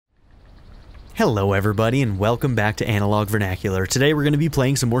Hello everybody and welcome back to Analog Vernacular. Today we're going to be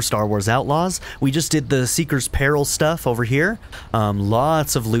playing some more Star Wars Outlaws. We just did the Seeker's Peril stuff over here.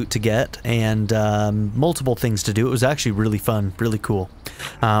 Lots of loot to get and multiple things to do. It was actually really fun, really cool.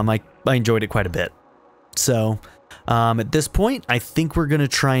 I enjoyed it quite a bit. So at this point I think we're going to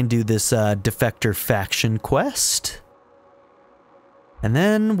try and do this Defector faction quest. And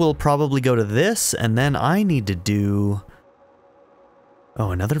then we'll probably go to this, and then I need to do...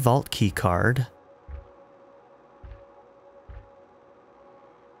 Oh, another vault key card.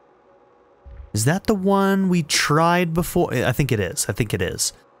 Is that the one we tried before? I think it is. I think it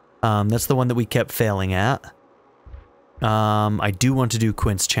is. That's the one that we kept failing at. I do want to do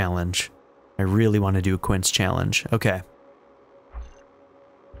Quint's challenge. I really want to do a Quint's challenge. Okay.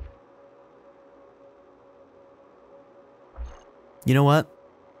 You know what?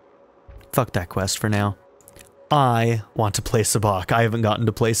 Fuck that quest for now. I want to play Sabacc. I haven't gotten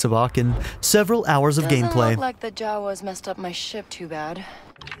to play Sabacc in several hours of gameplay. Doesn't look like the Jawas messed up my ship too bad.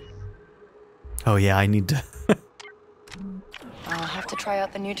 Oh yeah, I need to... I'll have to try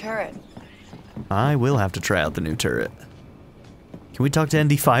out the new turret. I will have to try out the new turret. Can we talk to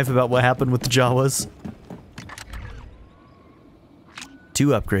ND5 about what happened with the Jawas? 2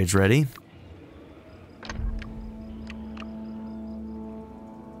 upgrades ready.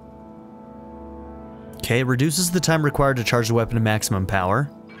 Okay, it reduces the time required to charge the weapon to maximum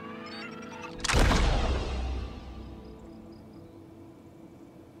power.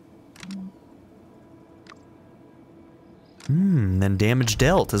 Then damage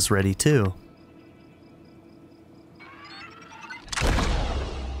dealt is ready too.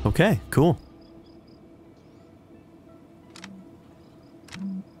 Okay, cool.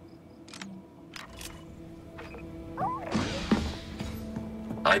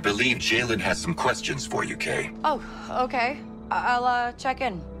 I believe Jalen has some questions for you, Kay. Oh, okay. I'll check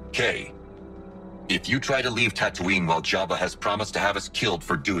in. Kay, if you try to leave Tatooine while Jabba has promised to have us killed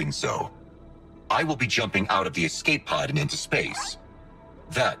for doing so, I will be jumping out of the escape pod and into space.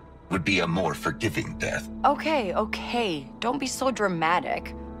 That would be a more forgiving death. Okay. Don't be so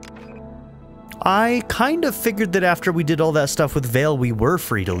dramatic. I kind of figured that after we did all that stuff with Vale, we were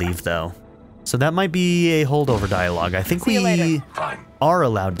free to leave, though. So that might be a holdover dialogue. I think we are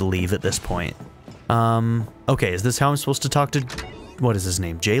allowed to leave at this point. Okay, is this how I'm supposed to talk to... What is his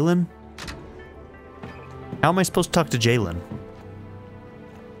name? Jalen? How am I supposed to talk to Jalen?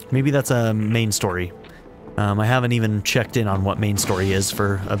 Maybe that's a main story. I haven't even checked in on what main story is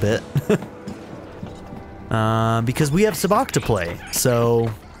for a bit. Because we have Sabacc to play,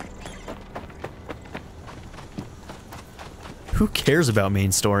 so... Who cares about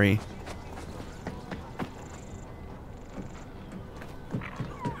main story?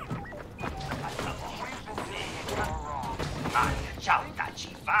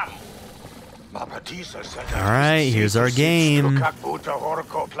 Alright, here's our game.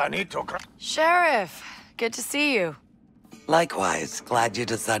 Sheriff, good to see you. Likewise, glad you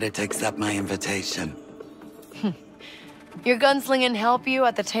decided to accept my invitation. Your gunslinging help you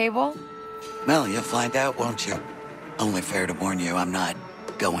at the table? Well, you'll find out, won't you? Only fair to warn you, I'm not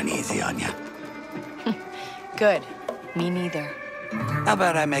going easy on you. Good. Me neither. How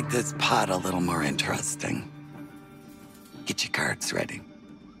about I make this pot a little more interesting? Get your cards ready.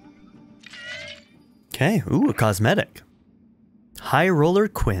 Okay, ooh, a cosmetic. High Roller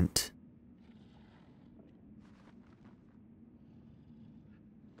Quint.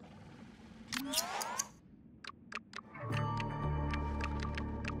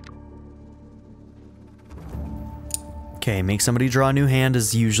 Okay, make somebody draw a new hand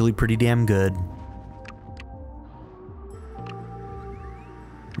is usually pretty damn good.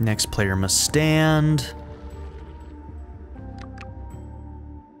 Next player must stand.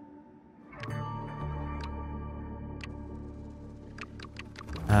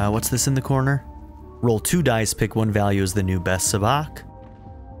 What's this in the corner? Roll 2 dice, pick 1 value as the new best Sabacc.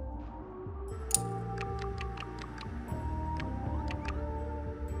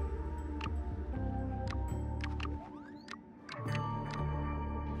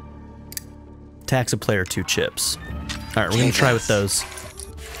 Tax a player 2 chips. Alright, we're gonna try with those.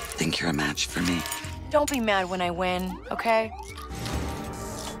 Think you're a match for me? Don't be mad when I win, okay?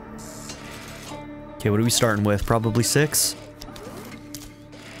 Okay, what are we starting with? Probably 6?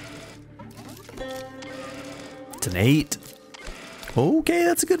 It's an 8. Okay,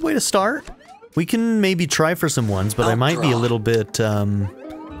 that's a good way to start. We can maybe try for some ones, but I might be a little bit, I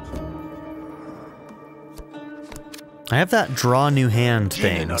have that draw new hand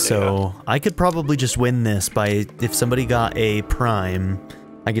thing, so I could probably just win this by, if somebody got a prime,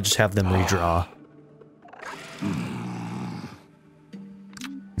 I could just have them redraw.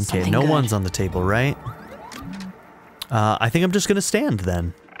 Okay, no one's on the table, right? I think I'm just gonna stand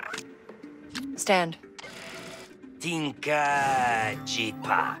then. Stand. Tinka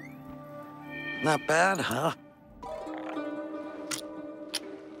jipa. Not bad, huh?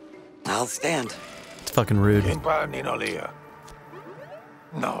 I'll stand. It's fucking rude. Kimpa ninolia.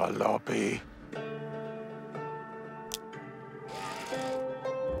 No lopi.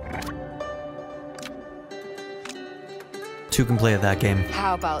 Two can play at that game.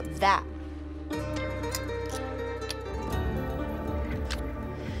 How about that?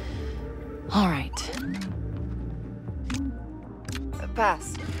 All right.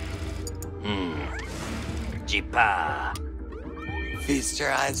 Pass. Jipa. Feast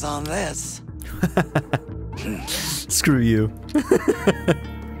your eyes on this. Screw you.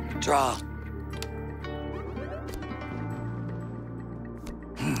 Draw.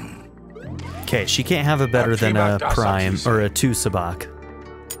 Okay, she can't have a better than a prime or a 2 sabak.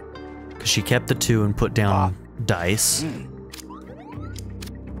 Because she kept the 2 and put down dice.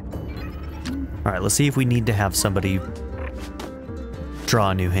 Alright, let's see if we need to have somebody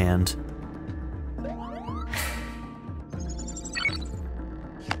draw a new hand.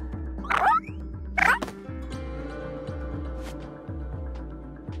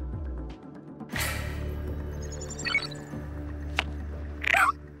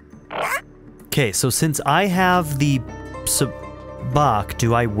 Okay, so since I have the sabak,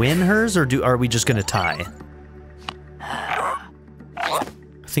 do I win hers or are we just gonna tie? I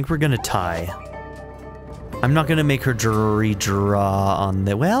think we're gonna tie. I'm not gonna make her redraw on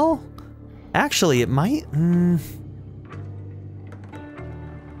the... Well, actually, it might...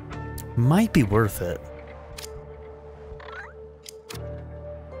 might be worth it.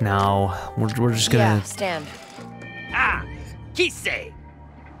 No, we're just gonna... Yeah, stand. Ah, kise.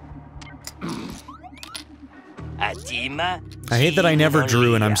 Atima. I hate that I never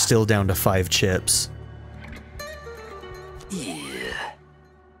drew and I'm still down to 5 chips. Yeah.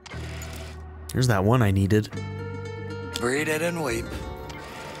 Here's that one I needed. Breed it and weep.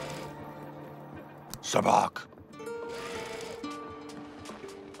 Sabak.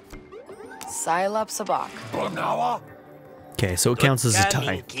 Silop Sabak. Bonawa. Okay, so it counts as a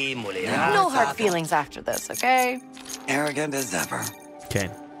tie. No hard feelings after this, okay? Arrogant as ever. Okay.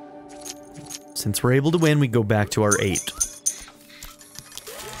 Since we're able to win, we go back to our 8.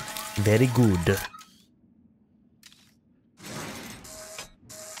 Very good.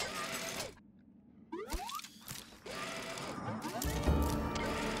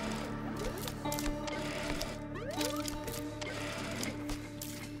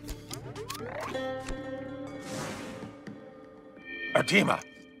 Atima.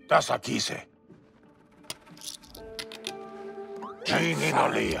 Dasakise.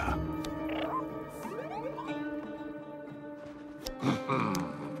 Jininolia.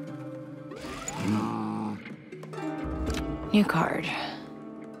 New card.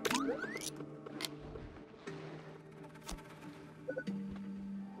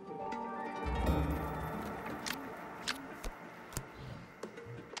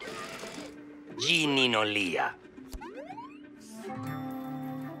 Jininolia.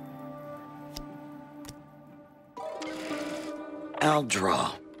 I'll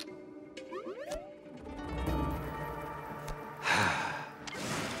draw.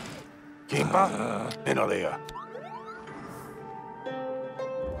 Kimpa ninolia.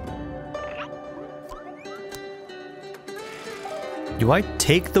 Do I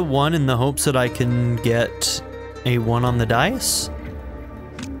take the 1 in the hopes that I can get a 1 on the dice?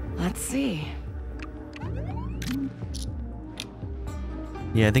 Let's see.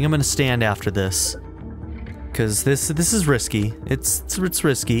 Yeah, I think I'm gonna stand after this. Cause this is risky. It's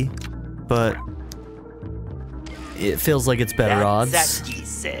risky, but it feels like it's better odds.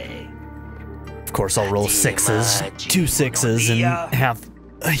 Of course, I'll roll 6s, 2 6s, and have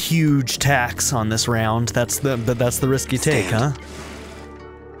a huge tax on this round. That's the risk you take, huh?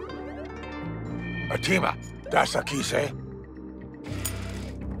 Atima. Dasakise.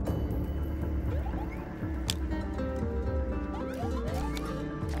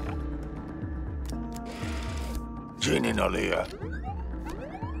 Jininolia.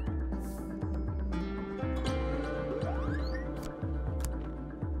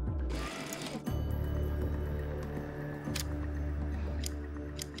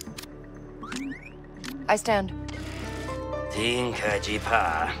 I stand. Tinka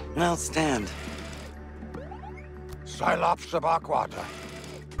jipa. I'll stand. Silop Sabakwata.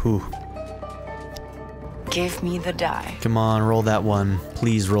 Whew. Give me the die. Come on, roll that 1.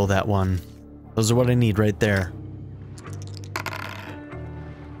 Please roll that 1. Those are what I need right there.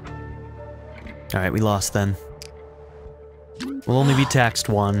 Alright, we lost then. We'll only be taxed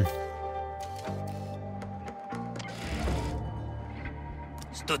 1.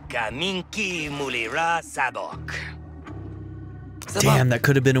 Stutka minki mulira sabok. Damn, that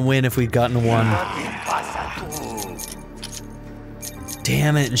could have been a win if we'd gotten a 1.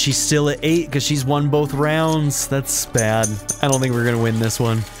 Damn it, and she's still at 8 because she's won both rounds. That's bad. I don't think we're going to win this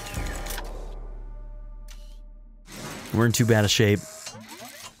one. We're in too bad a shape.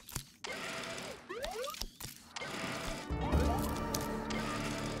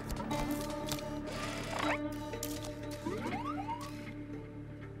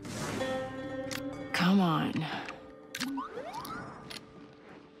 Come on.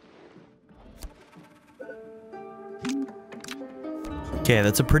 Okay,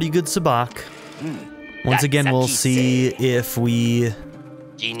 that's a pretty good sabak. Once again, we'll see if we...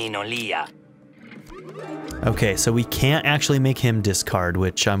 Okay, so we can't actually make him discard,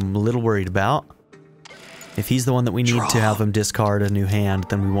 which I'm a little worried about. If he's the one that we need to have him discard a new hand,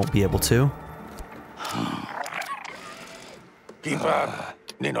 then we won't be able to.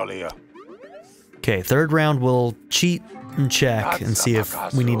 Okay, third round we'll cheat and check and see if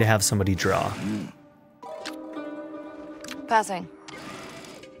we need to have somebody draw. Passing.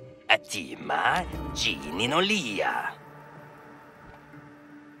 Atima Gininolia.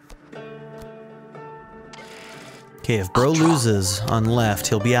 Okay, if bro loses on left,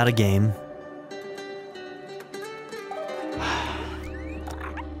 he'll be out of game.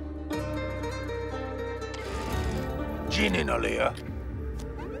 Gininolia.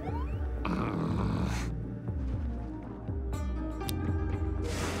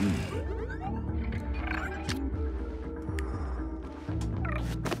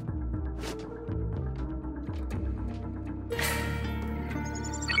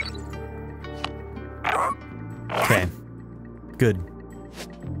 Okay, good.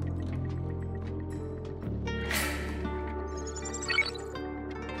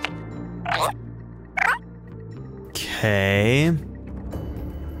 Okay.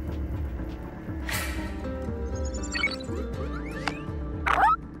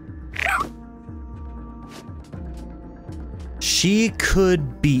 She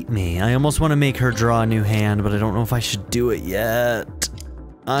could beat me. I almost want to make her draw a new hand, but I don't know if I should do it yet.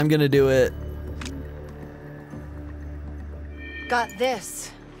 I'm gonna do it. Got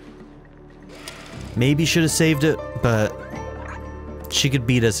this. Maybe should have saved it, but she could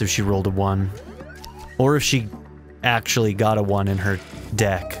beat us if she rolled a 1. Or if she actually got a 1 in her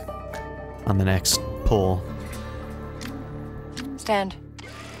deck on the next pull. Stand.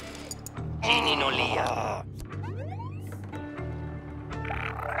 Gininolia.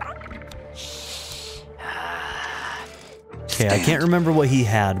 Okay, I can't remember what he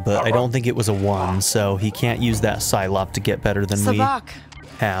had, but I don't think it was a 1, so he can't use that Psylop to get better than we Sabak.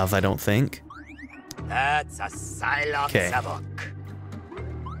 have, I don't think. That's a Psylocke Okay. Sabok.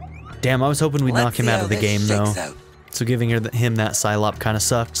 Damn, I was hoping we'd knock Let's him see out how of the this game, though. shakes out. So giving him that Psylop kind of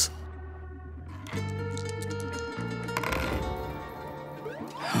sucks.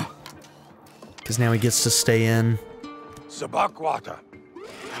 Because now he gets to stay in. Sabak water.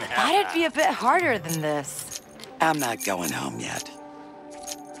 Thought it'd be a bit harder than this. I'm not going home yet.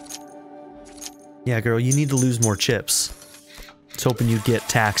 Yeah, girl, you need to lose more chips. I was hoping you'd get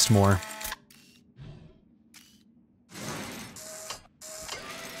taxed more.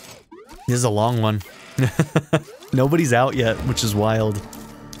 This is a long one. Nobody's out yet, which is wild.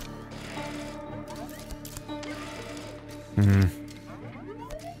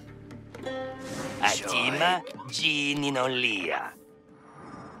 Atima Gininolia.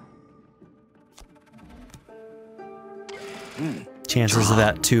 Chances of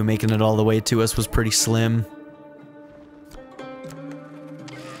that, too, making it all the way to us was pretty slim.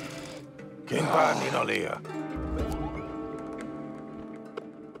 Kimpa Ninolia.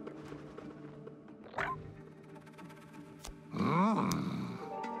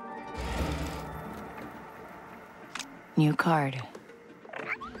 New card.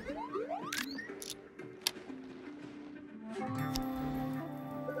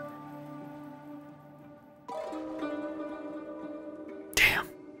 Damn.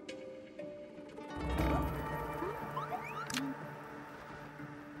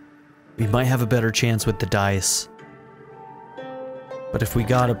 We might have a better chance with the dice. But if we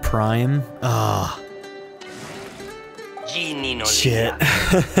got a prime... Ah. Gininolia. Shit.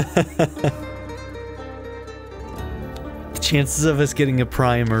 The chances of us getting a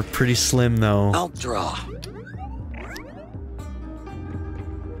prime are pretty slim, though. I'll draw.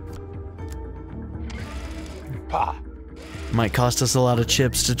 Pa. Might cost us a lot of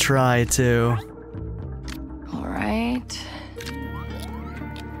chips to try, too. All right.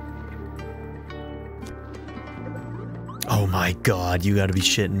 Oh my god, you gotta be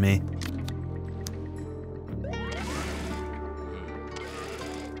shitting me.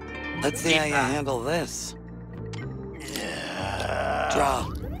 Let's see how you handle this. Draw.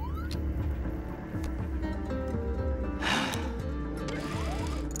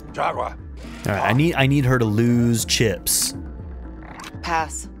 Jaguar. All right, I need her to lose chips.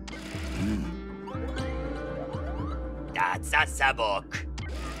 Pass. That's a sabok.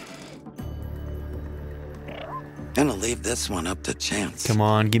 Gonna leave this one up to chance. Come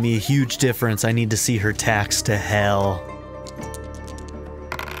on, give me a huge difference. I need to see her taxed to hell.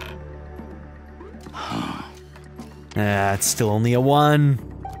 It's still only a 1.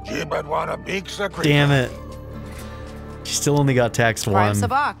 Jibad wanna big secret. Damn it. She still only got taxed Prime 1.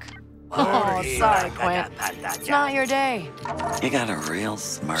 Sabak. Oh, sorry, Quint. It's not your day. You got a real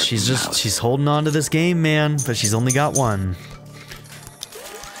smart She's holding on to this game, man, but she's only got 1.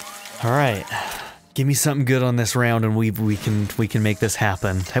 All right. Give me something good on this round and we can make this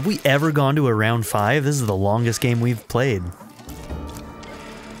happen. Have we ever gone to a round 5? This is the longest game we've played.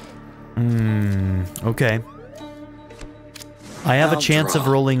 Okay. I have a chance of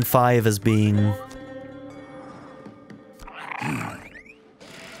rolling 5 as being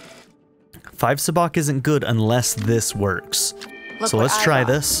 5 sabak isn't good unless this works. So let's try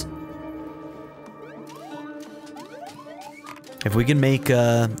this. If we can make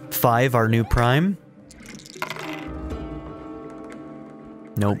 5 our new prime.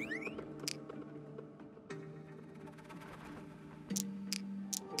 Nope.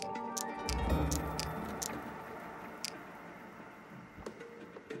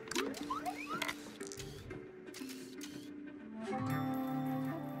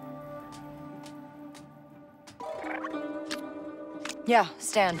 Yeah,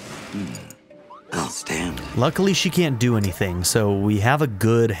 stand. I'll stand. Luckily she can't do anything, so we have a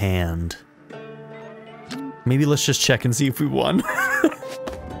good hand. Maybe let's just check and see if we won.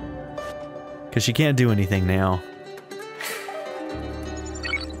 Because she can't do anything now.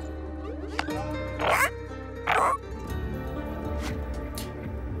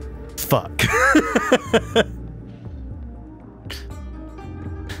 Fuck.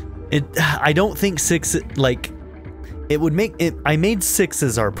 I don't think 6, like, it would make it, I made 6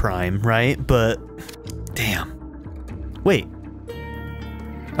 as our prime, right? But, damn. Wait.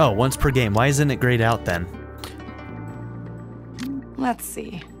 Oh, once per game. Why isn't it grayed out then? Let's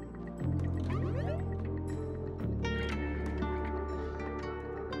see.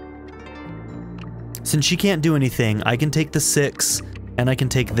 Since she can't do anything, I can take the 6, and I can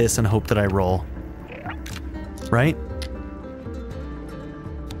take this and hope that I roll. Right?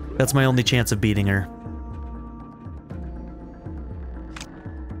 That's my only chance of beating her.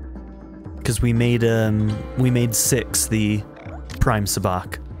 Because we made 6 the prime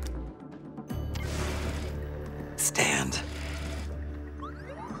sabak. Stand.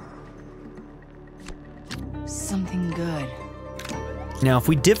 Something good. Now, if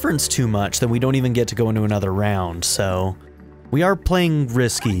we difference too much, then we don't even get to go into another round, so... We are playing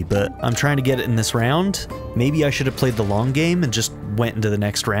risky, but I'm trying to get it in this round. Maybe I should have played the long game and just went into the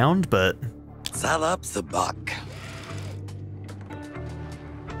next round, but... Sell up the buck.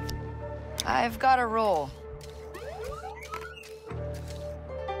 I've got a roll.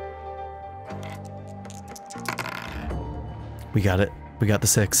 We got it. We got the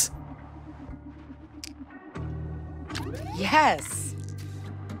 6. Yes.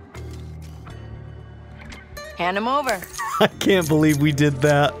 Hand him over. I can't believe we did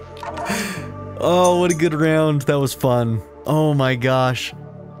that. Oh, what a good round. That was fun. Oh my gosh.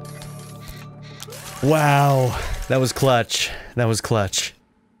 Wow. That was clutch. That was clutch.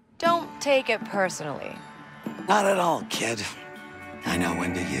 Don't take it personally. Not at all, kid. I know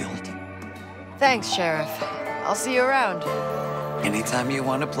when to yield. Thanks, Sheriff. I'll see you around. Anytime you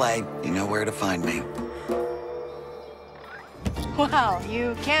want to play, you know where to find me. Wow,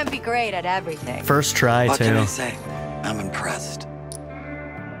 you can't be great at everything. First try, What can I too. say? I'm impressed.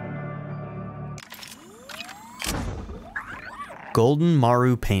 Golden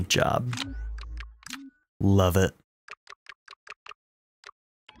Maru paint job. Love it.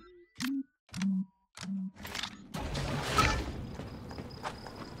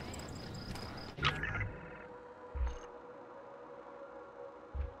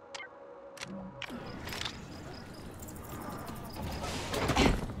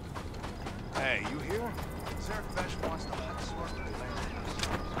 Hey, you here? Zerk Vesh wants to hunt sword for the land.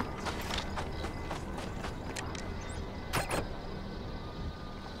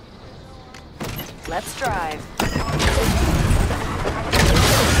 Let's drive.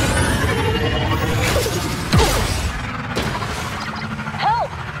 Help!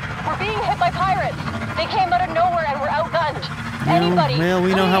 We're being hit by pirates! They came out of nowhere and we're outgunned. Anybody? Well,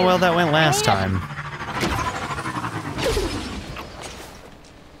 we know how well that went last time.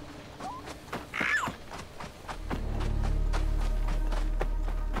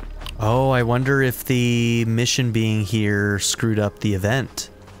 Oh, I wonder if the mission being here screwed up the event.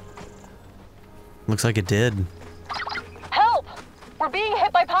 Looks like it did. Help! We're being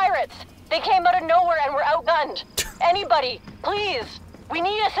hit by pirates. They came out of nowhere and we're outgunned. Anybody, please. We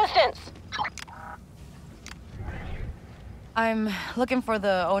need assistance. I'm looking for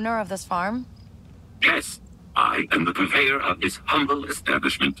the owner of this farm. Yes, I am the purveyor of this humble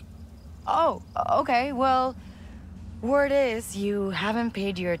establishment. Oh, okay. Well, word is you haven't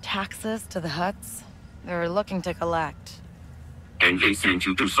paid your taxes to the Hutts. They're looking to collect. And they sent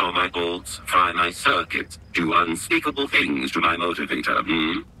you to saw my bolts, fry my circuits, do unspeakable things to my motivator,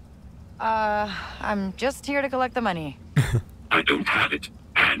 hmm? I'm just here to collect the money. I don't have it,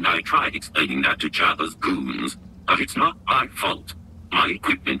 and I tried explaining that to Jabba's goons, but it's not my fault. My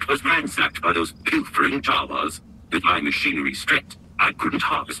equipment was ransacked by those pilfering Jawas. With my machinery stripped, I couldn't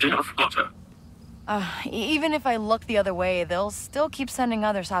harvest enough water. Even if I look the other way, they'll still keep sending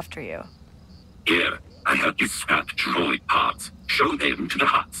others after you. Here, I have you scrap droid parts. Show them to the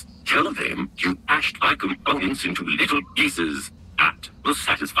Hutts. Tell them you bashed my components into little pieces. That will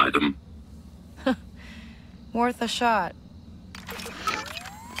satisfy them. Worth a shot.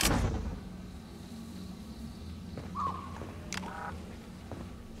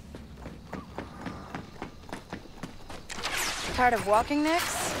 Tired of walking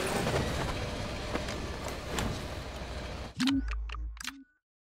next?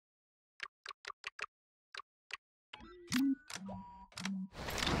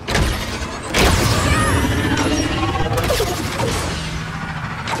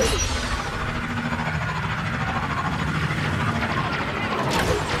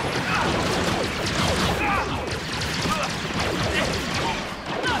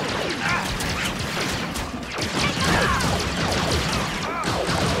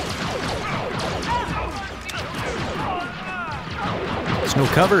 There's no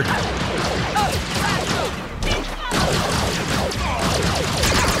cover. We're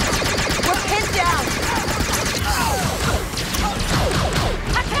pinned down!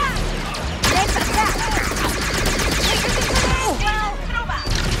 Attack! Next attack!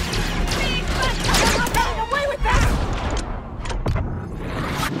 Away with that!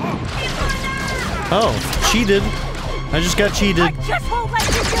 Oh, cheated. I just got cheated. I just won't let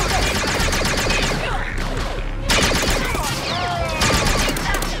you do this!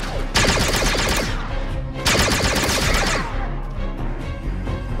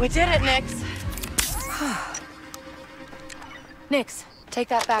 We did it, Nix. Nix, take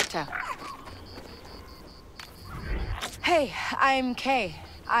that back to. Hey, I'm Kay.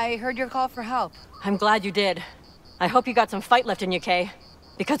 I heard your call for help. I'm glad you did. I hope you got some fight left in you, Kay.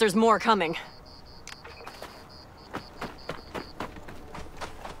 Because there's more coming.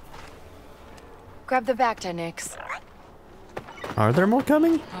 Grab the back to Nix. Are there more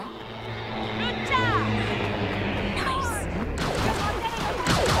coming? Good job! Nice!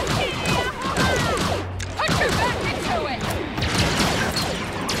 Put your back into it!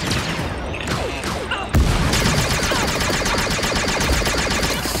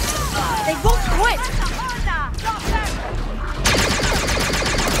 They won't quit!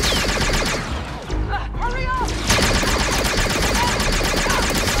 Hurry up!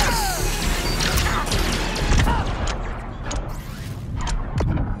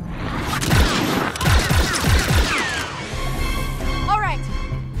 All right.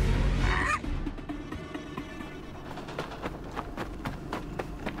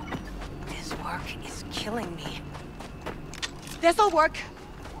 This work is killing me. This'll work.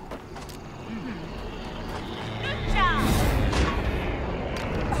 Good job.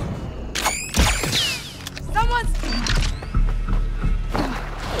 Someone's.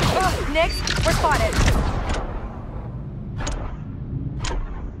 Nix, we're spotted.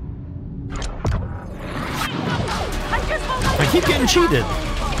 I keep getting cheated.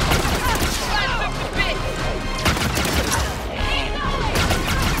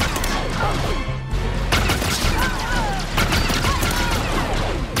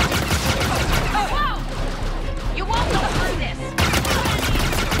 You won't go through this.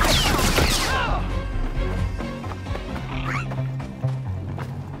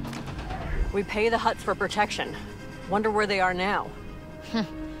 We pay the Hutts for protection. Wonder where they are now.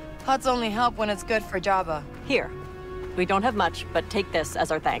 Huts only help when it's good for Jabba. Here. We don't have much, but take this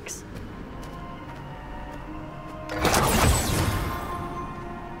as our thanks.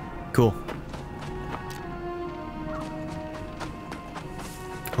 Cool.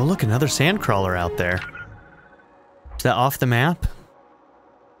 Oh, look, another sandcrawler out there. Is that off the map?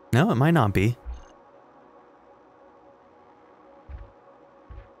 No, it might not be.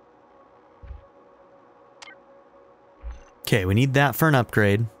 Okay, we need that for an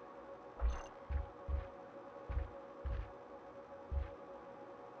upgrade.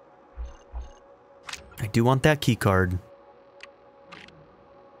 I do want that key card.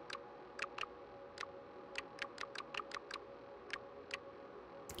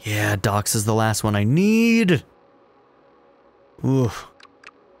 Yeah, Docs is the last one I need. Oof.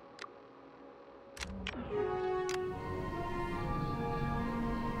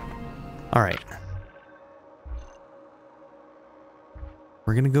 All right.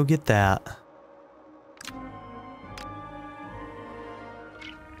 We're gonna go get that.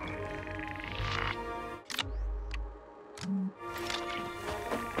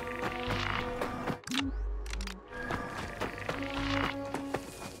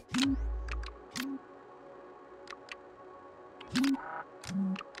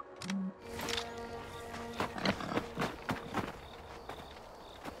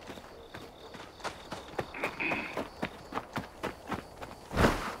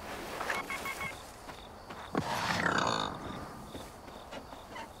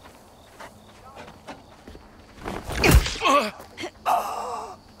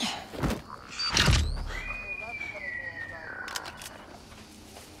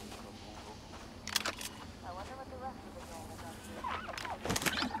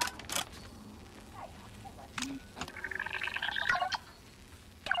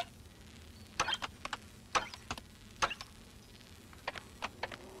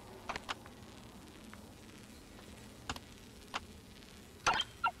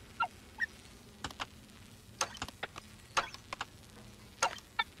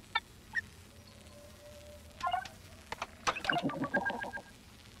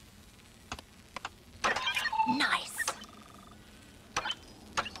 Nice.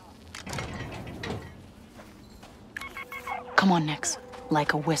 Come on, Nix.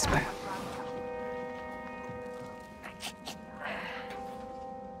 Like a whisper.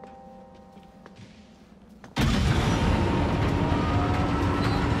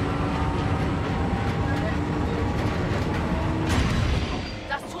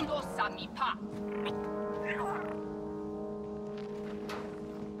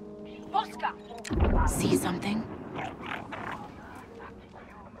 See something?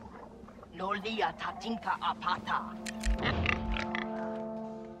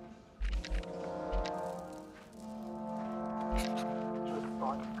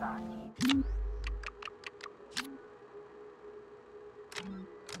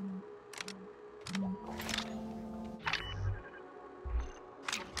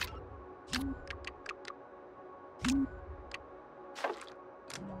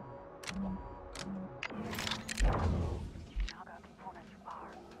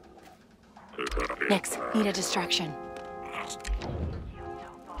 Nix, need a distraction. Those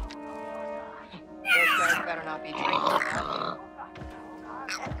guys better not be drinking that.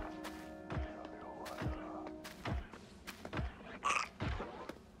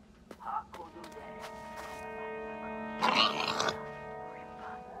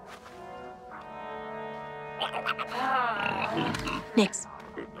 Nix,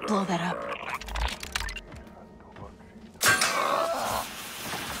 blow that up.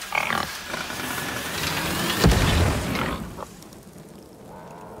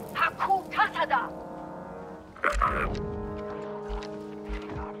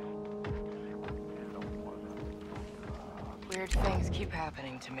 Weird things keep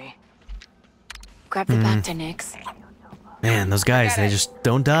happening to me. Grab the back to Nix. Man, those guys, they just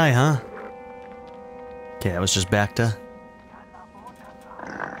don't die, huh? Okay, that was just back to...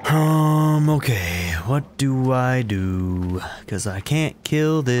 okay, what do I do? Because I can't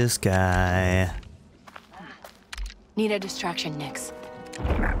kill this guy. Need a distraction, Nix.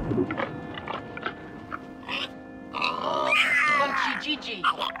 Gigi.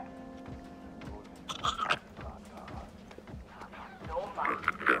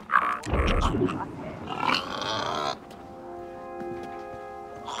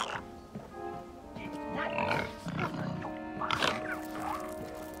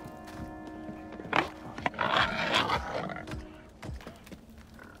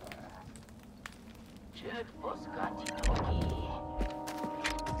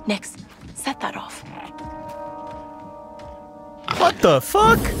 Nix, set that off. What the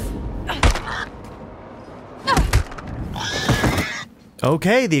fuck?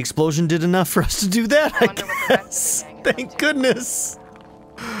 Okay, the explosion did enough for us to do that, I guess. Thank goodness.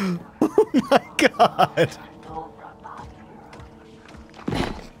 Oh my god.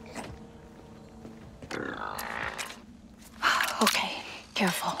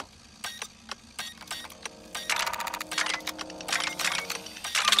 Careful.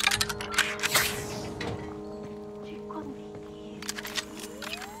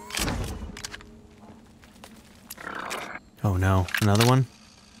 Oh no, another one?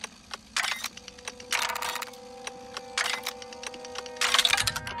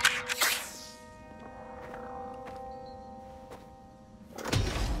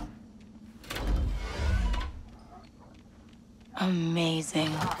 Amazing.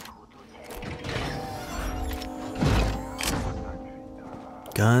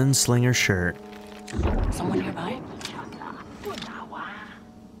 Gunslinger shirt. Someone nearby?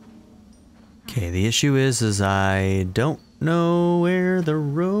 Okay, the issue is I don't know where the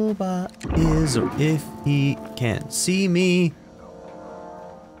robot is or if he can see me.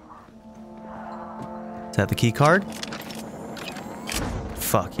 Is that the key card?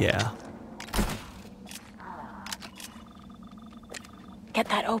 Fuck yeah. Get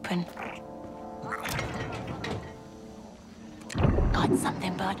that open. Got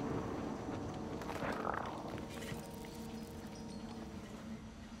something, bud.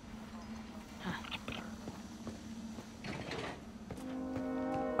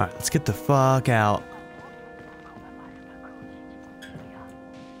 Alright, let's get the fuck out.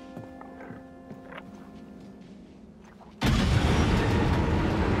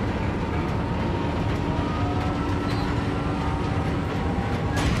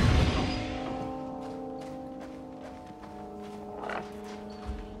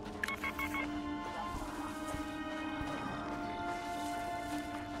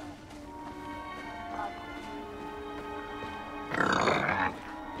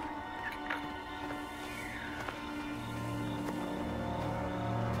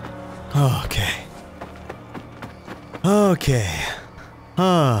 Okay. Okay.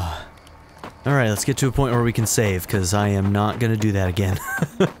 Alright, let's get to a point where we can save, because I am not going to do that again.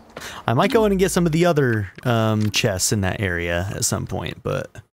 I might go in and get some of the other chests in that area at some point, but...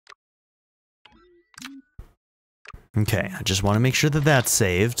 Okay, I just want to make sure that that's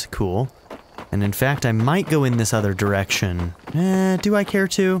saved. Cool. And in fact, I might go in this other direction. Do I care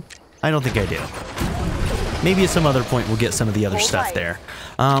to? I don't think I do. Maybe at some other point we'll get some of the other stuff there.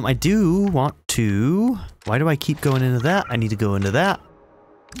 I do want to... Why do I keep going into that? I need to go into that.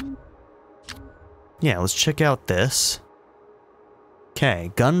 Yeah, let's check out this.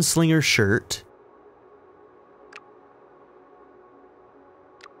 Okay, gunslinger shirt.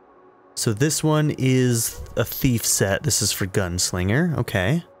 So this one is a thief set. This is for gunslinger.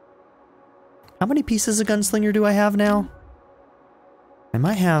 Okay. How many pieces of gunslinger do I have now? I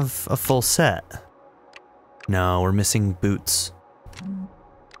might have a full set. No, we're missing boots.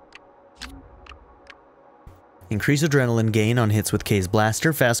 Increase adrenaline gain on hits with Kay's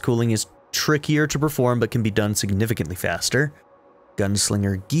blaster. Fast cooling is trickier to perform but can be done significantly faster.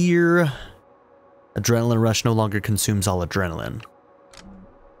 Gunslinger gear. Adrenaline rush no longer consumes all adrenaline.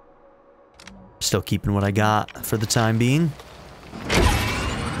 Still keeping what I got for the time being.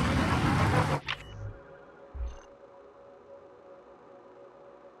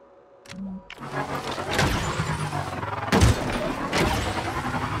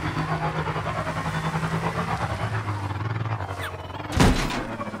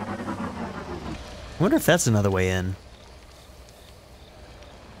 I wonder if that's another way in.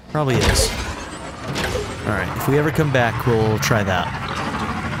 Probably is. Alright, if we ever come back, we'll try that.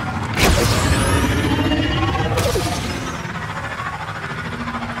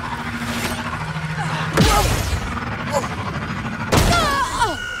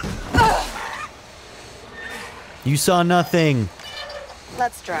 You saw nothing.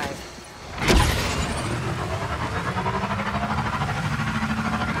 Let's drive.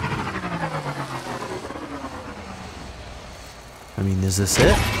 I mean, is this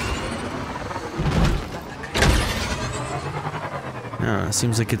it? Oh, it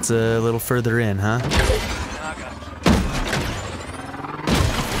seems like it's a little further in, huh?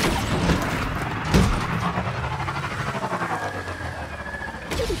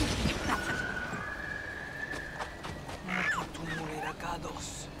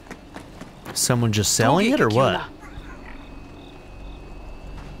 Someone just selling it or what?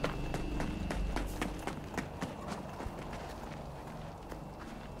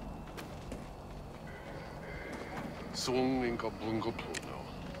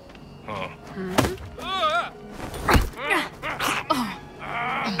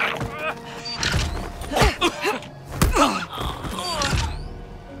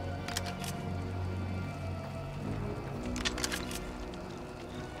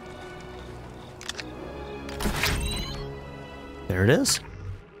 There it is.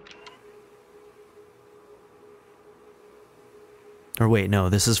 Or wait, no,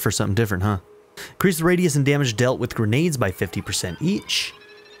 this is for something different, huh? Increase the radius and damage dealt with grenades by 50% each.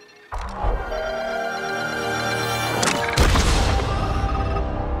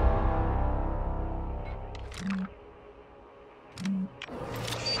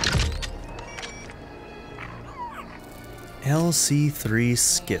 LC3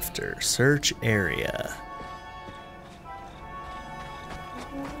 Skifter. Search area.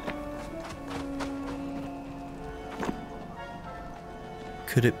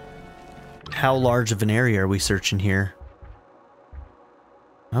 Could it... How large of an area are we searching here?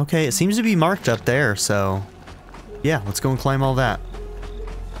 Okay, it seems to be marked up there, so... Yeah, let's go and climb all that.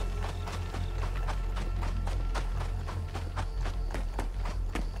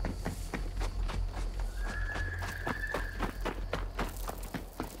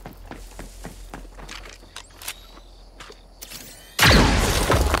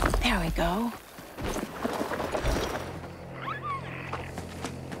 There we go.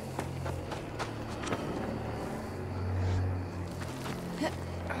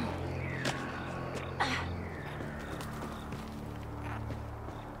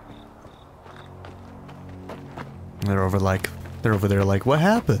 They're over there like, what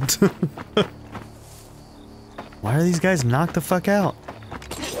happened? Why are these guys knocked the fuck out?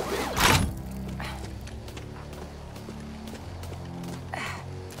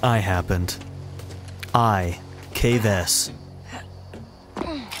 I happened. I, Kay Vess.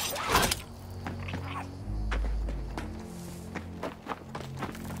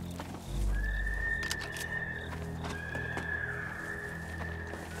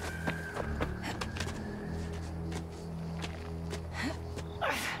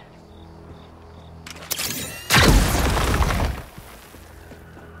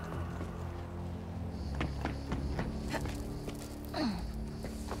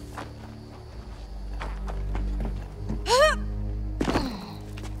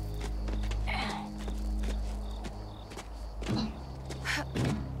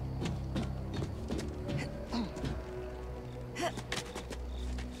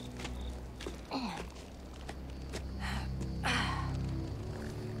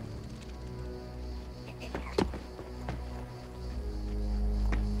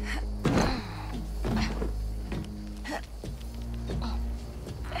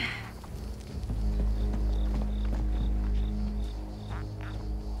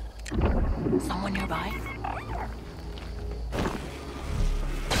 Someone nearby?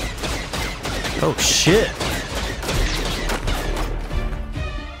 Oh shit!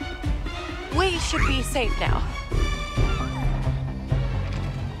 We should be safe now.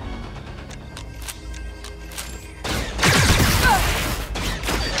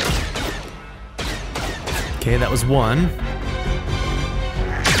 Okay, that was one.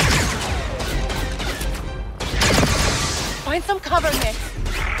 Find some cover, Nick.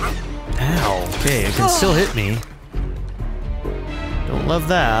 Ow. Okay, it can still hit me. Don't love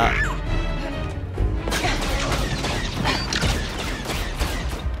that.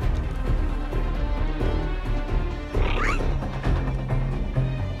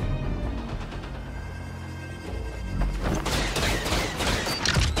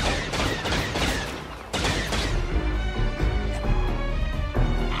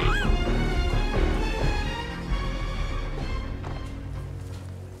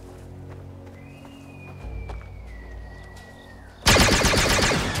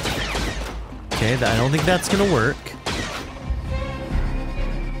 Okay, I don't think that's gonna work.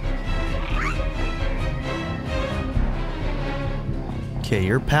 Okay,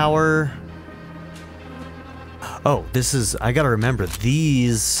 your power... Oh, this is... I gotta remember,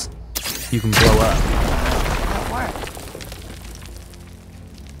 these... You can blow up. That worked.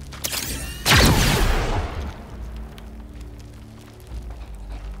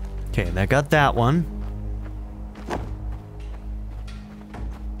 Okay, that got that one.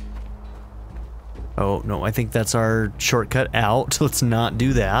 Oh, no, I think that's our shortcut out. Let's not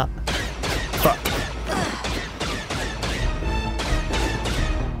do that. Fuck.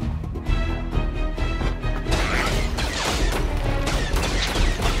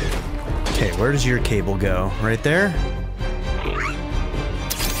 Okay, where does your cable go? Right there?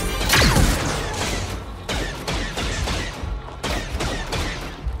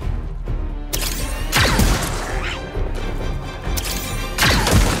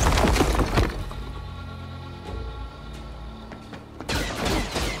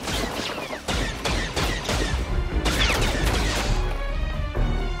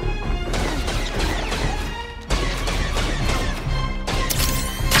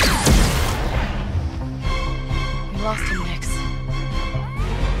 Lost him, Nix.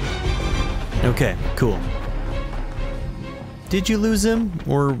 Okay, cool. Did you lose him,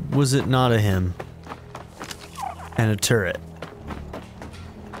 or was it not a him? And a turret.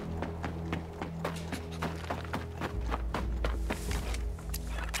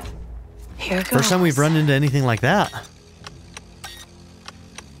 Here goes. First time we've run into anything like that.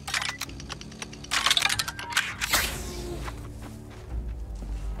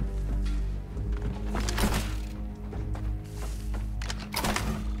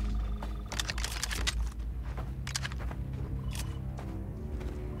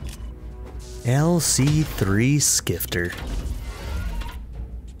 LC3 Skifter.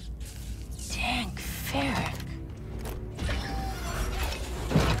 Dang, Ferric.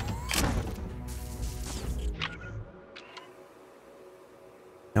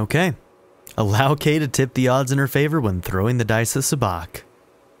 Okay. Allow Kay to tip the odds in her favor when throwing the dice at Sabak.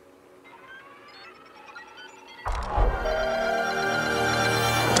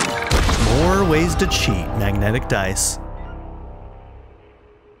 More ways to cheat. Magnetic dice.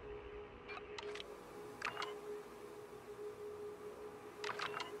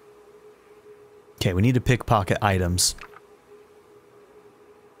 Okay, we need to pickpocket items.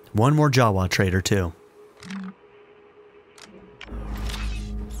 One more Jawa trader, too.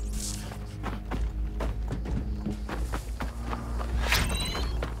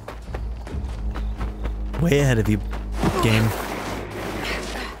 Way ahead of you, game.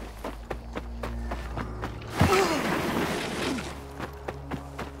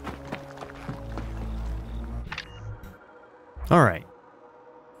 All right.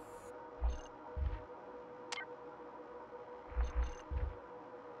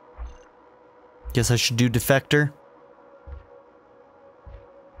 Guess I should do Defector.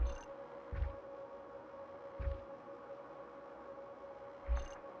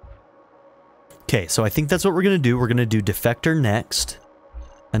 Okay, so I think that's what we're going to do. We're going to do Defector next.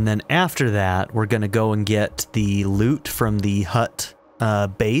 And then after that, we're going to go and get the loot from the hut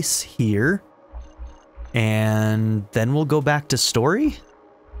base here. And then we'll go back to story?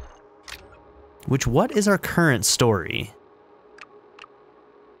 What is our current story?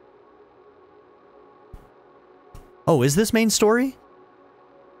 Oh, is this main story?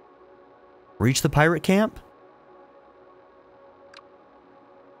 Reach the pirate camp?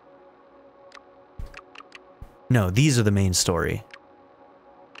 No, these are the main story.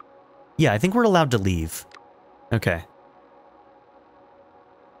 Yeah, I think we're allowed to leave. Okay.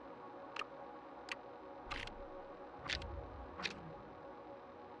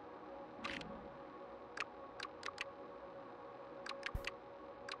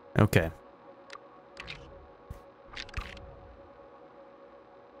 Okay.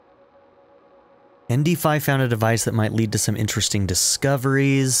 ND5 found a device that might lead to some interesting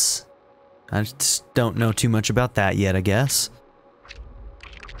discoveries. I just don't know too much about that yet, I guess.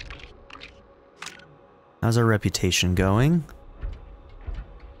 How's our reputation going?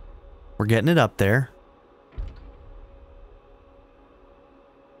 We're getting it up there.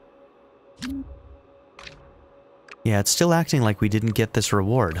 Yeah, it's still acting like we didn't get this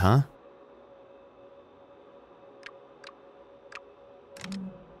reward, huh?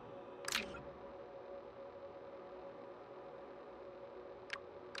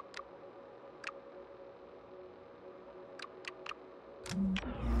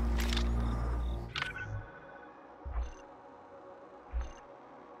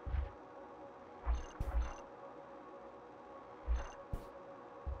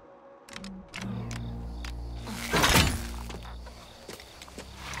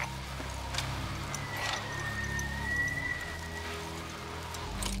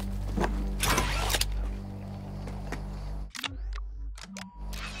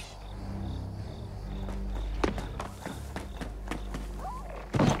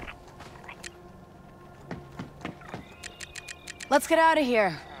 Let's get out of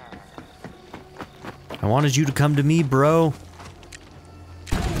here. I wanted you to come to me, bro.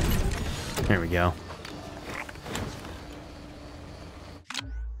 There we go.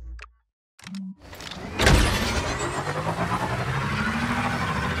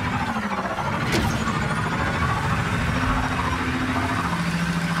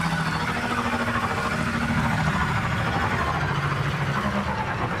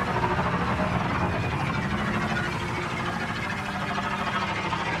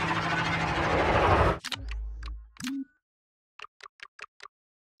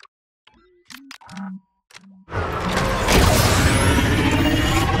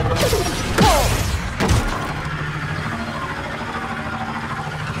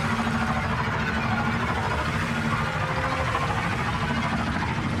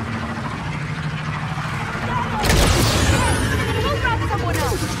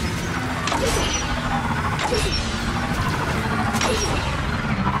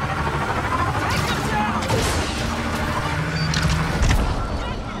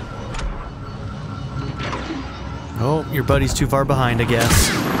 Your buddy's too far behind, I guess.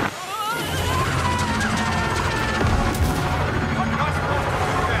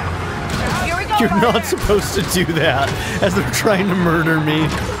 Here we go, You're Ryder. not supposed to do that as they're trying to murder me.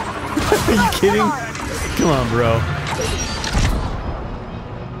 Are you kidding? Come on, bro.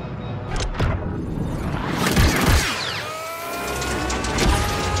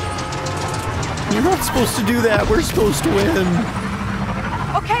 You're not supposed to do that. We're supposed to win.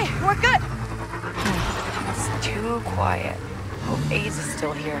 Okay, we're good. It's too quiet. Hope Ace is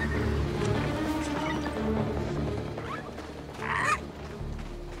still here.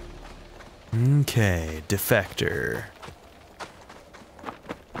 Okay, defector.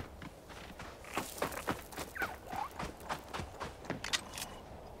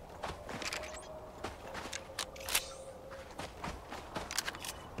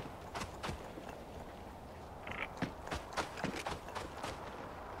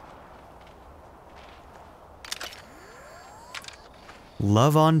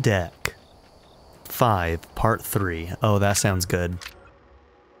 Love on Deck 5, Part 3. Oh, that sounds good.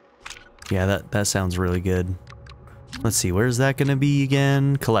 Yeah, that sounds really good. Let's see, where's that gonna be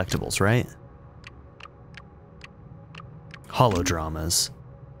again? Collectibles, right? Holodramas.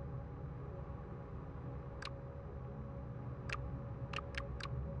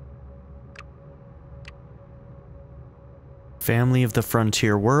 Family of the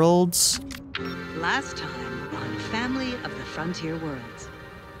Frontier Worlds. Last time on Family of the Frontier Worlds.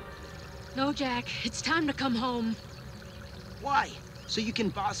 No, Jack. It's time to come home. Why? So you can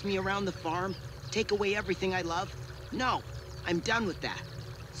boss me around the farm? Take away everything I love? No, I'm done with that.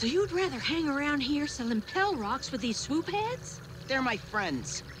 So you'd rather hang around here selling Pell Rocks with these swoop heads? They're my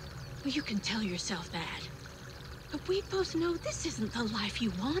friends. Well, you can tell yourself that. But we both know this isn't the life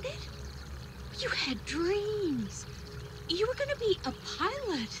you wanted. You had dreams. You were gonna be a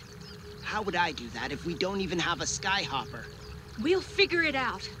pilot. How would I do that if we don't even have a skyhopper? We'll figure it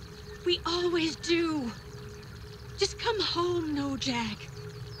out. We always do. Just come home, No Jack.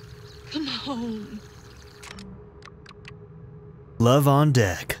 Come home. Love on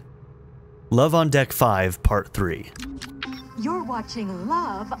Deck. Love on Deck 5, Part 3. You're watching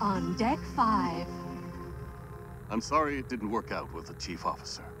Love on Deck 5. I'm sorry it didn't work out with the chief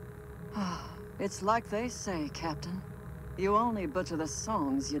officer. It's like they say, Captain. You only butcher the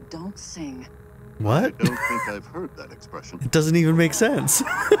songs you don't sing. What? I don't think I've heard that expression. It doesn't even make sense.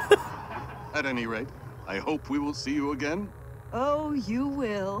 At any rate, I hope we will see you again. Oh, you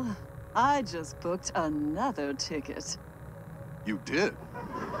will. I just booked another ticket. You did?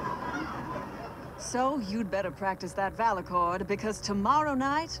 So you'd better practice that Valicord, because tomorrow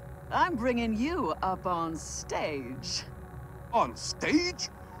night, I'm bringing you up on stage. On stage?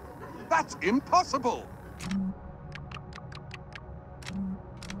 That's impossible!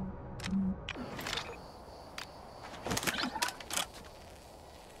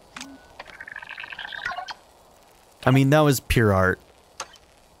 I mean, that was pure art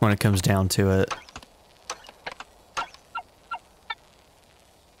when it comes down to it.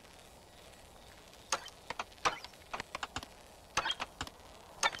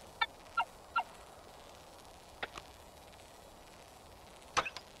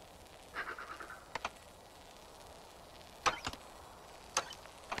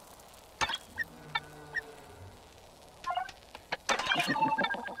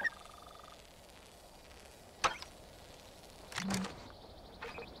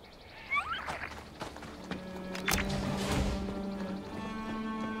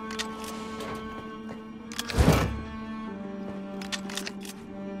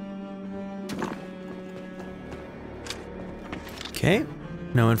 Okay,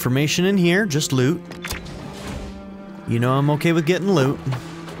 no information in here, just loot. You know I'm okay with getting loot.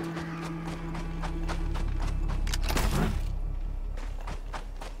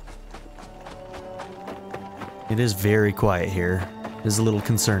 It is very quiet here. It is a little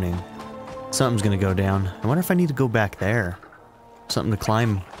concerning. Something's gonna go down. I wonder if I need to go back there. Something to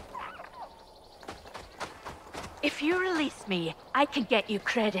climb. If you release me, I can get you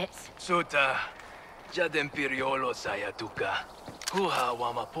credits. Suta, jadem piriolo saya tuka. Huha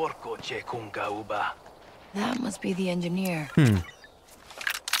wama porco che kunga uba. That must be the engineer.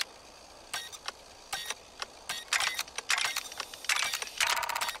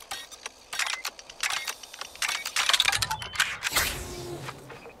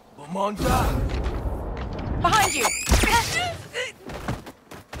 Monta! Behind you!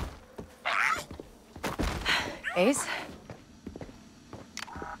 Ace?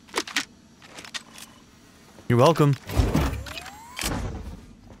 You're welcome.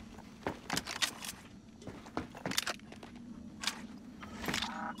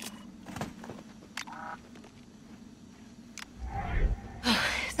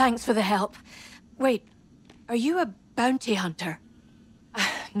 Thanks for the help. Wait, are you a bounty hunter?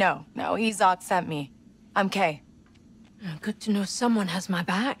 No, Ezok sent me. I'm Kay. Good to know someone has my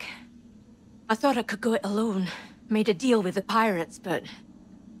back. I thought I could go it alone. Made a deal with the pirates, but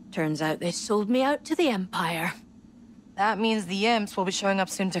turns out they sold me out to the Empire. That means the imps will be showing up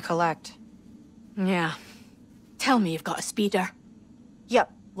soon to collect. Yeah. Tell me you've got a speeder.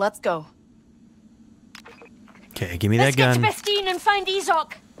 Yep, let's go. Okay, give me that gun. Let's get to Bestine and find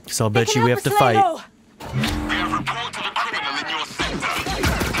Ezok. So I'll bet you we have to fight. We have reported a criminal in your sector. Take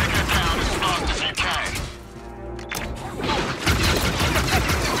her down as fast as you can.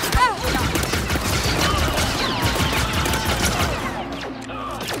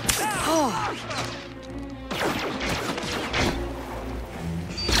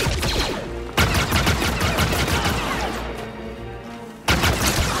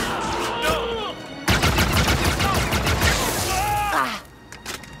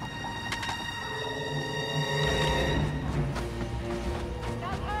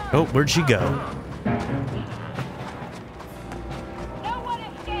 Oh, where'd she go?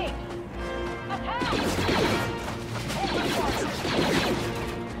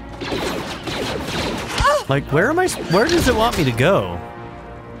 Like, where does it want me to go?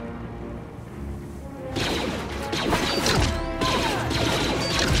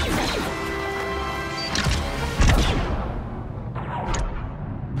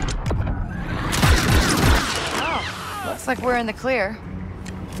 Oh, looks like we're in the clear.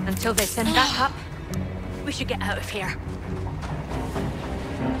 Until they send back up, we should get out of here.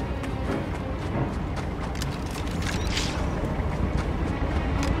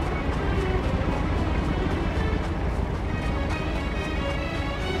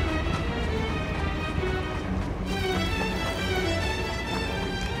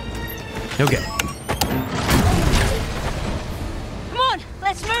 Okay. Come on,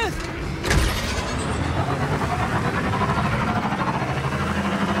 let's move!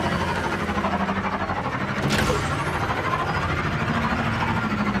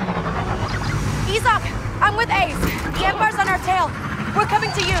 Ezok, I'm with Ace. The Empire's on our tail. We're coming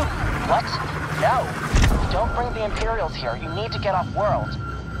to you. What? No. Don't bring the Imperials here. You need to get off world.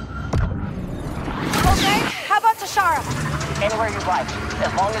 Okay, how about Tashara? Anywhere you like,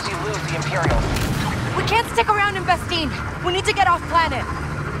 as long as you lose the Imperials. We can't stick around in Bestine. We need to get off planet.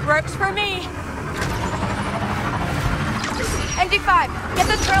 Works for me. ND5, get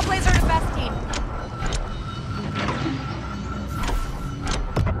the Trailblazer to Bestine.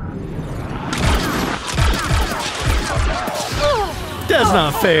 That's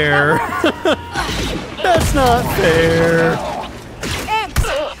not fair. That's not fair.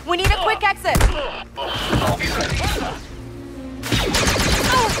 Imps, we need a quick exit.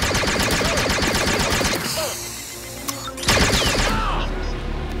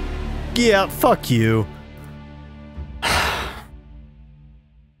 Yeah, fuck you.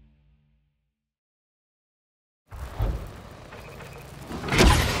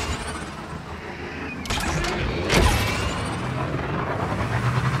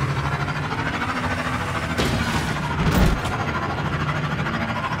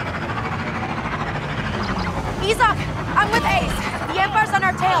 Ezok, I'm with Ace. The Empire's on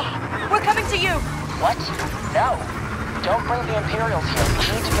our tail. We're coming to you. What? No. Don't bring the Imperials here.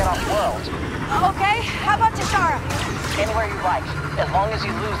 You need to get off world. Okay, how about Tashara? Anywhere you like, as long as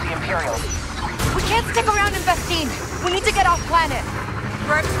you lose the Imperials. We can't stick around in Bestine. We need to get off planet.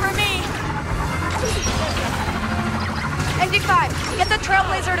 Works for me. ND5, get the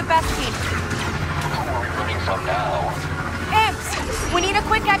Trailblazer to Bestine. Who are we running from now? Imps, we need a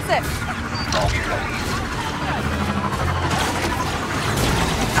quick exit. I'll be ready.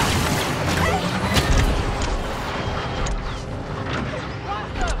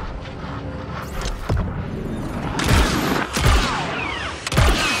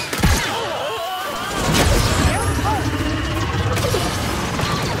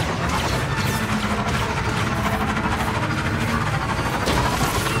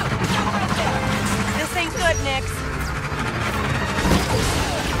 This ain't good, Nix.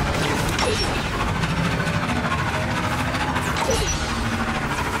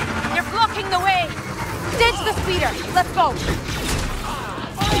 They're blocking the way. Ditch the speeder. Let's go.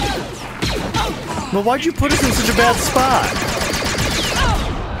 Well, why'd you put us in such a bad spot?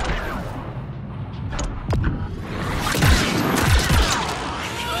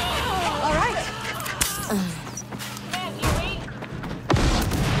 All right.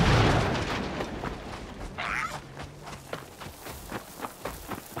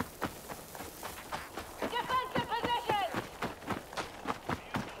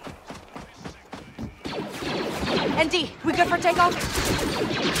 ND, we good for takeoff?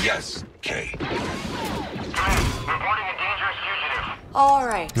 Yes, Kay. All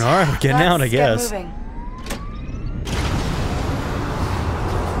right. All right, we're getting out, I guess. Get moving.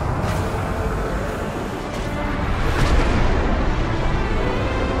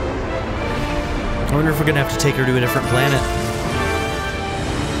 I wonder if we're gonna have to take her to a different planet.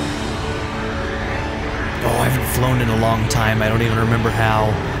 Oh, I haven't flown in a long time. I don't even remember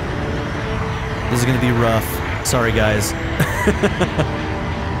how. This is gonna be rough. Sorry, guys.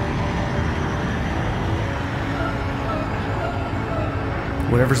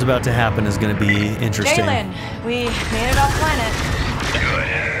 Whatever's about to happen is gonna be interesting. Jalen, we made it off planet. Good.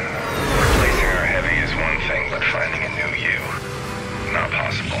 Replacing our heavy is one thing, but finding a new you, not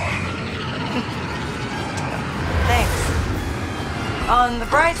possible. Thanks. On the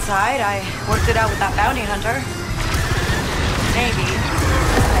bright side, I worked it out with that bounty hunter. Maybe.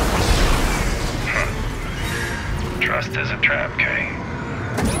 Trust is a trap, Kay.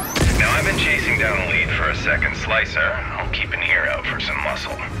 Now, I've been chasing down a lead for a second slicer. I'll keep an ear out for some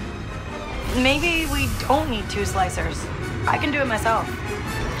muscle. Maybe we don't need 2 slicers. I can do it myself.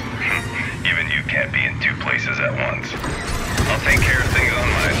 Even you can't be in 2 places at once. I'll take care of things on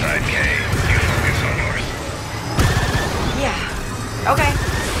my side, Kay. You focus on yours. Yeah. Okay.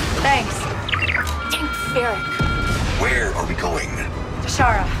 Thanks. Eric. Where are we going?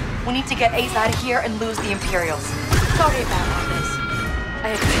 Shara, we need to get Ace out of here and lose the Imperials. Sorry about all this.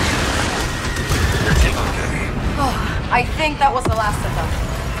 Oh, I think that was the last of them.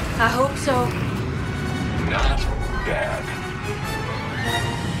 I hope so. Not bad.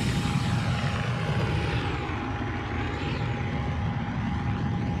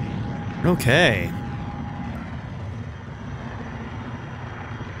 Okay.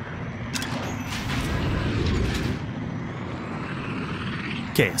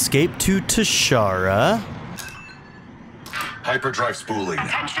 Okay, escape to Tashara. Hyperdrive spooling.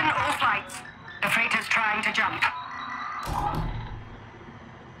 Attention all flights. The freighter's trying to jump.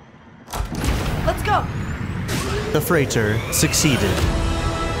 Let's go. The freighter succeeded.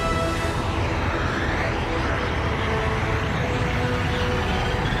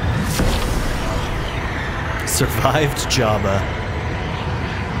 Survived Jabba.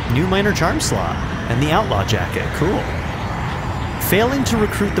 New minor charm slot. And the outlaw jacket. Cool. Failing to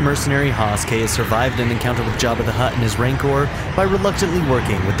recruit the mercenary Haas, Kay has survived an encounter with Jabba the Hutt and his Rancor by reluctantly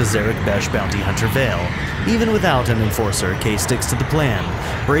working with the Zarek Besh bounty hunter Vale. Even without an enforcer, Kay sticks to the plan.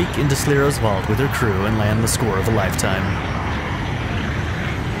 Break into Sliro's vault with her crew and land the score of a lifetime.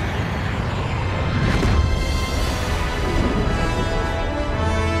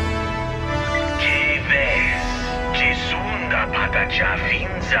 Kay Vess, Jesunda Pataja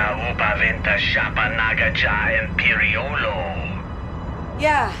Finza Upaventa Shapanagaja Imperiolo.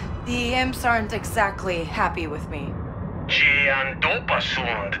 Yeah, the imps aren't exactly happy with me.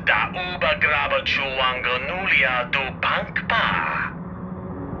 Dopasund da uba graba chuanganulia do pankpa.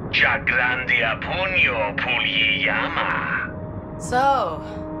 Jagrandia punyo pulyama. So,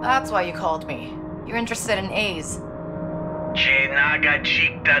 that's why you called me. You're interested in A's. Naga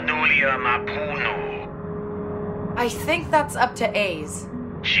chiktanulia mapunu. I think that's up to A's.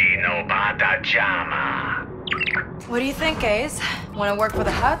 Chino bada jama. What do you think, Ace? Want to work for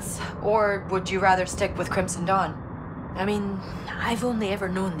the Hutts, or would you rather stick with Crimson Dawn? I mean, I've only ever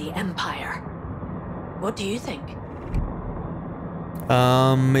known the Empire. What do you think?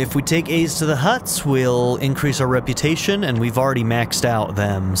 If we take A's to the Hutts, we'll increase our reputation, and we've already maxed out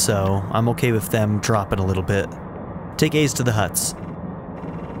them, so I'm okay with them dropping a little bit. Take A's to the Hutts.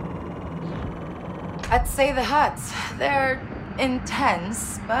 I'd say the Hutts. They're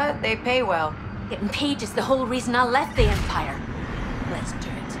intense, but they pay well. Getting paid is the whole reason I left the Empire. Let's do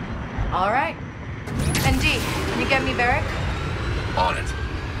it. All right. ND, can you get me Barrack? On it.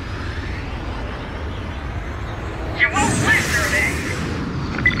 You won't listen, eh?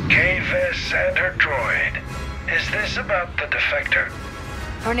 Kay Vess and her droid. Is this about the defector?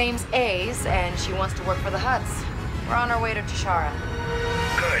 Her name's Ace, and she wants to work for the Hutts. We're on our way to Tashara.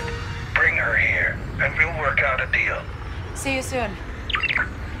 Good. Bring her here, and we'll work out a deal. See you soon.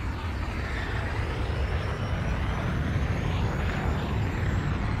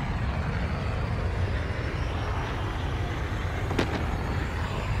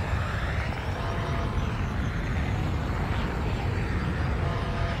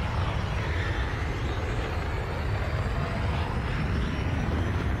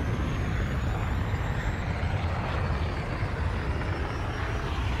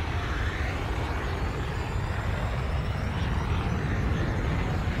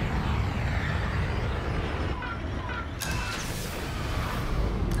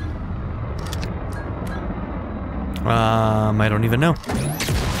 I don't even know.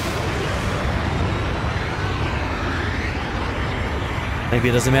 Maybe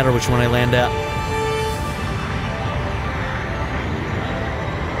it doesn't matter which one I land at.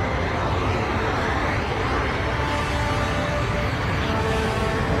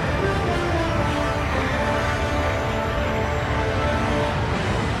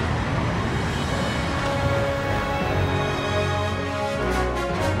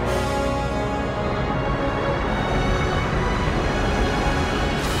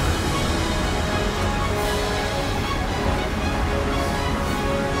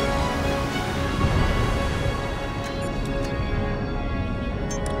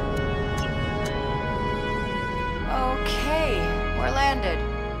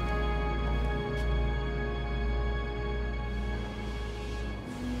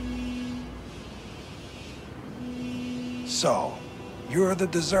 So, you're the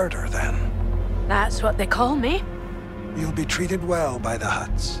deserter then? That's what they call me. You'll be treated well by the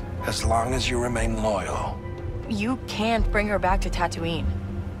Hutts, as long as you remain loyal. You can't bring her back to Tatooine.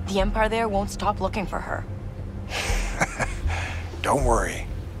 The Empire there won't stop looking for her. Don't worry.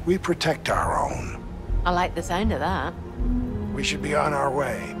 We protect our own. I like the sound of that. We should be on our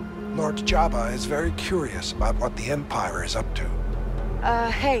way. Lord Jabba is very curious about what the Empire is up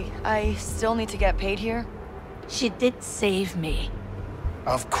to. Hey, I still need to get paid here? She did save me.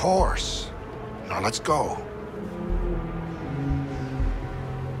 Of course. Now let's go.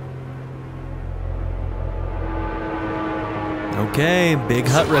 Okay, big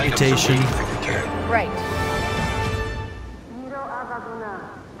Hutt reputation. Right.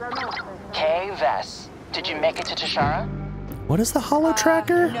 Kay Vess, did you make it to Tashara? What is the holo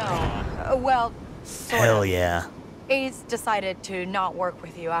tracker? No. Well, sort Hell of. yeah. Ace decided to not work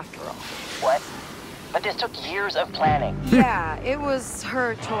with you after all. What? But this took years of planning. Yeah, it was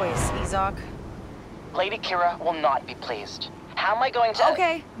her choice, Izak. Lady Kira will not be pleased. How am I going to...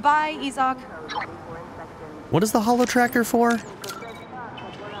 Okay, bye, Izak. What is the holo tracker for?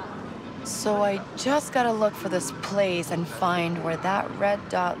 So I just gotta look for this place and find where that red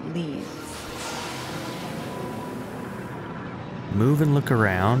dot leads. Move and look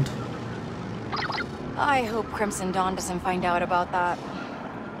around. I hope Crimson Dawn doesn't find out about that.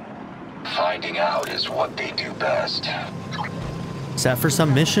 Finding out is what they do best. Is that for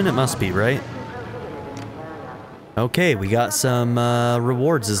some mission? It must be, right? Okay, we got some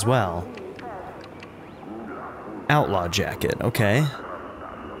rewards as well. Outlaw jacket, okay.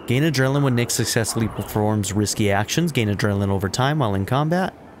 Gain adrenaline when Nick successfully performs risky actions. Gain adrenaline over time while in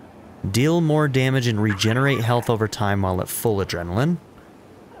combat. Deal more damage and regenerate health over time while at full adrenaline.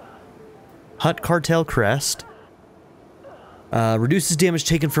 Hutt Cartel Crest. Reduces damage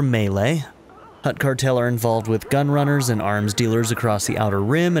taken from melee. Hutt Cartel are involved with gun runners and arms dealers across the Outer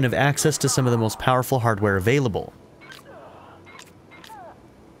Rim and have access to some of the most powerful hardware available.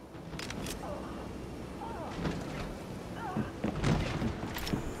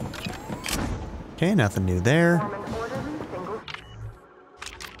 Okay, nothing new there.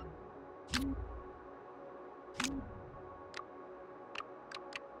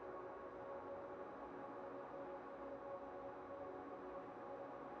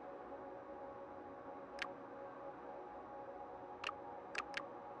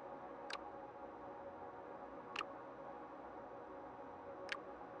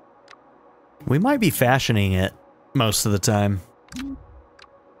 We might be fashioning it most of the time.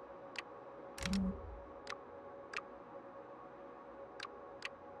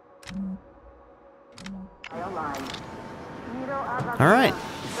 Alright.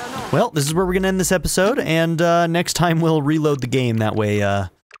 Well, this is where we're going to end this episode, and next time we'll reload the game. That way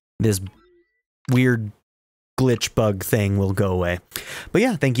this weird glitch bug thing will go away. But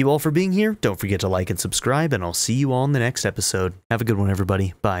yeah, thank you all for being here. Don't forget to like and subscribe, and I'll see you all in the next episode. Have a good one,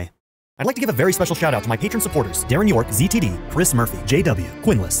 everybody. Bye. I'd like to give a very special shout out to my patron supporters: Darren York, ZTD, Chris Murphy, JW,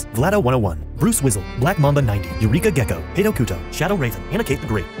 Quinless, Vlado101, Bruce Wizzle, Black Mamba 90, Eureka Gecko, Pedo Kuto, Shadow Raven, Anna Kate the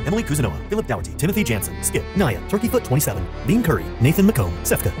Great, Emily Kuzanoa, Philip Dougherty, Timothy Jansen, Skip, Naya, Turkeyfoot 27, Bean Curry, Nathan McComb,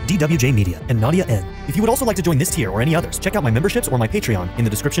 Sefka, DWJ Media, and Nadia N. If you would also like to join this tier or any others, check out my memberships or my Patreon in the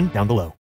description down below.